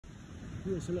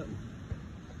Yeah, so look,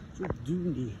 it's all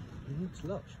doondy. It's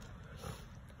lush.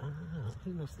 Ah, I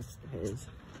think that's the stairs.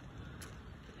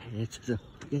 Here to the,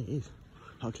 yeah, it is.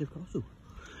 Highcliffe Castle.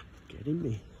 Get in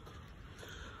me.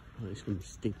 Oh, it's going to be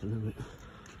steep in a minute.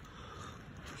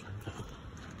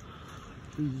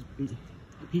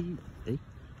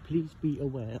 Please be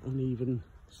aware uneven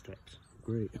steps.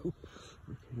 Great. Okay,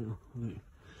 right.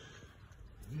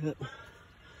 Yep.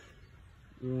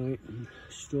 Right,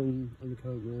 strong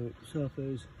undercoat, right.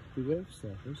 Surfers, beware of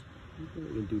surfers. What are you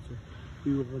going to do to? We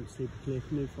will want to stay clear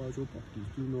from no fires or properties.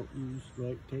 Do not use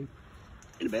right tape.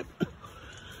 In a bit.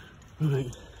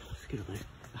 Right, let's get on those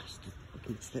bastard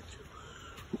fucking steps.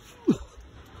 Oh,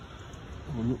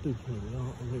 I'm not doing very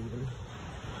well, I'm really gonna.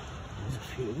 There's a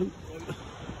few of them.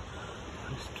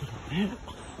 Let's get up there.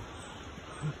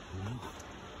 Oh, wow.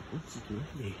 This is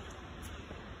lovely.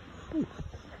 Oh,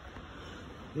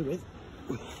 there it is.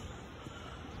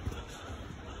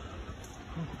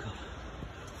 Oh god.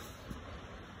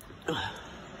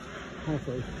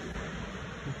 Halfway. Okay,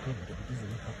 I'm getting dizzy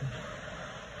up there.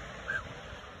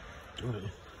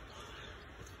 Alright.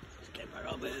 Let's get right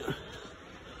up there.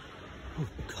 Oh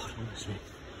god, honestly.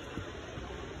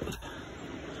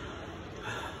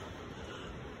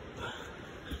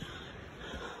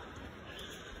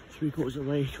 3/4 of the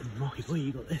way to Market Way,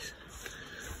 you got this.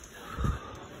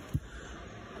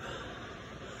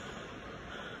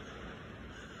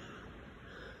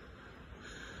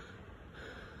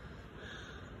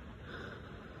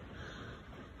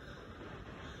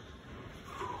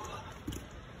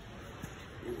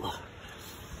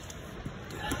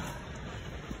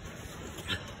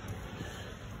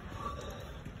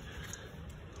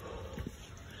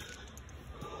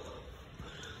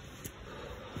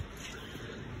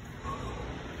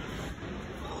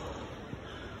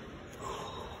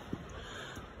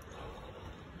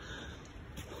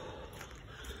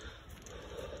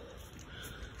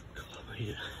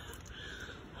 Yeah,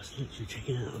 that's literally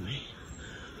taken out of me.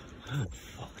 I'm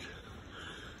fucked.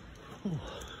 Oh.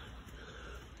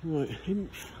 Right,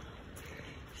 Hinch,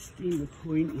 Steamer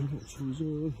Point, and Natural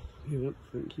Reserve. Yep,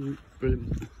 thank you.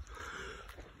 Brilliant.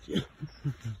 Yeah.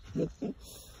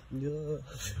 Yeah.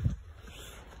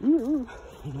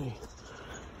 Anyway,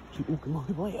 keep walking my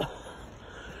way.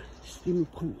 Steamer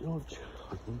Point Lodge.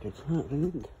 I can get to that, I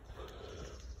think.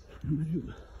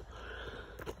 Move.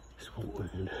 Let's walk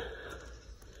around.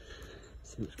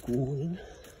 See what's going on.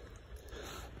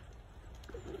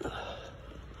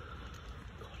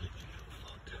 God, it's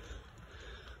fucked.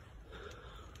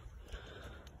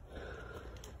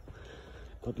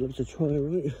 God loves a try,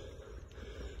 right?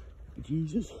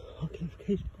 Jesus, Highcliffe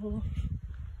Case Path.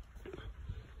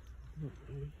 Not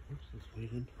really. What's this way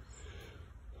then?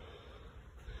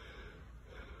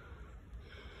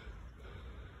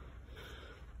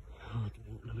 Oh, I didn't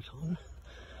want another time.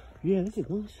 Yeah, this is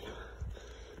nice.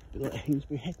 A bit like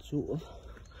Hainsbury Head, sort of.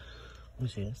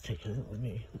 Obviously, that's taken out of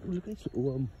me. Oh, look at this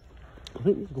little, I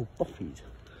think these are called Buffy's.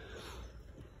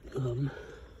 I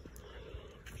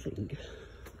think.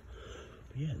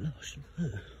 But yeah, lush, look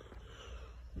at that.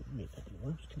 Make that a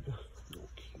little house, didn't I? Oh,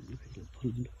 cute, little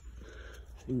pond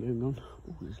thing going on.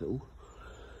 Oh, there's a little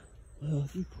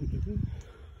viewpoint over here.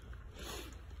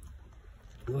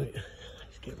 Right,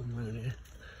 let's get on round here.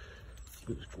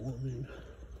 See what's going on.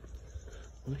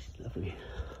 Oh, this is lovely.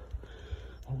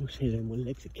 I will say then my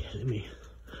legs are killing me.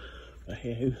 But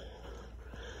hey,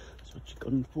 that's what you've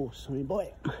gone for, sonny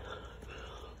boy.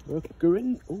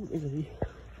 Going. Oh, there's a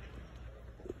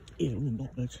ear on the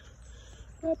blackbirds.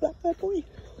 Blackbird boy.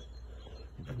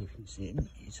 I don't know if you can see him.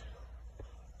 He's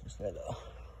just there, look.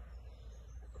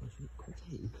 Gosh, look quite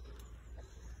tame.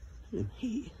 Look at him,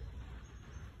 hey.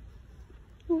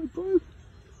 Oh, bro. Oh,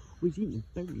 he's eating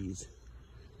berries.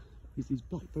 He's these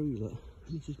blackberries, look.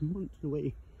 And he's just munching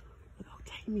away. Look how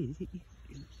tame he is.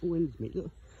 He's all ends, mate,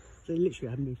 look. So literally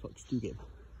I have no fucks to give.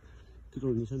 Because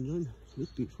all in the sunshine. So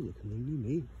it's beautiful looking, ain't you,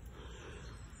 mate?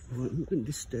 Alright, I'm not going to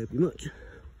disturb you much.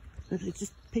 They're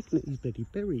just picking at these bloody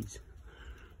berries.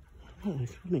 Oh,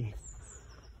 it's funny.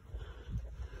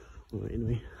 Alright,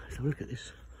 anyway, let's have a look at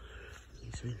this.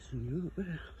 This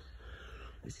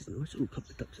is a nice little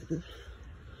couple of ducks, isn't it?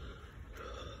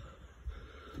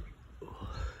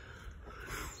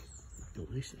 Oh,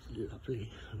 this is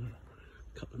lovely.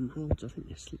 A couple of mounds, I think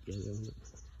they're sleepy.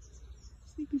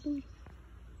 Sleepy boy.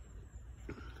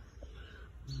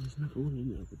 There's another one in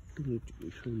there, but going to be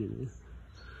shown in there.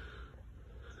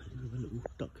 Another little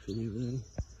duck thing over there.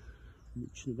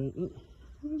 Mooching about, look.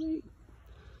 Where are they?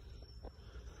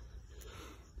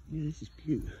 Yeah, this is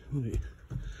cute. Right,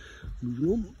 moving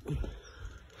on.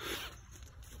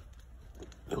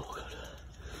 Oh god.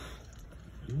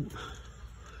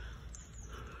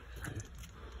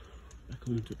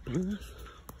 into Bath.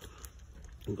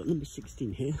 I've got number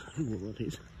 16 here. I don't know what that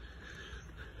is.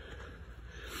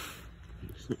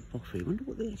 It's not Boffy. I wonder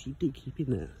what they actually do keep in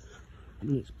there. I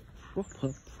mean, it's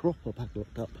proper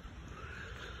padlocked up.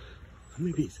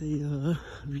 Maybe it's a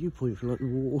viewpoint for like the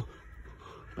water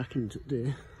back into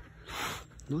there.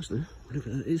 Nice though, whatever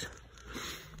that is.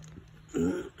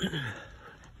 Oh,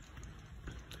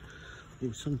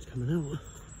 the sun's coming out.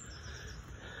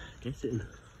 Get in.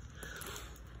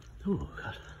 Oh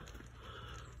god.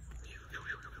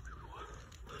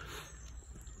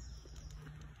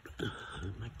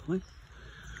 Magpie.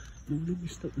 Morning,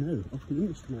 Mr. No,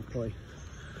 afternoon, Mr. Magpie.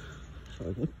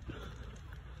 Sorry, bud.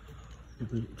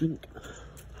 Have a little drink.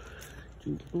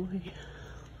 Drinky boy.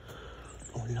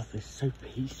 Oh, I love this. So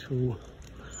peaceful.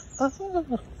 Ah.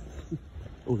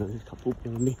 Oh no, there's a couple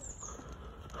behind me.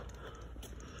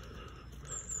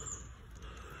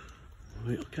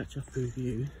 Right, I'll catch up with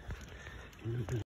you in a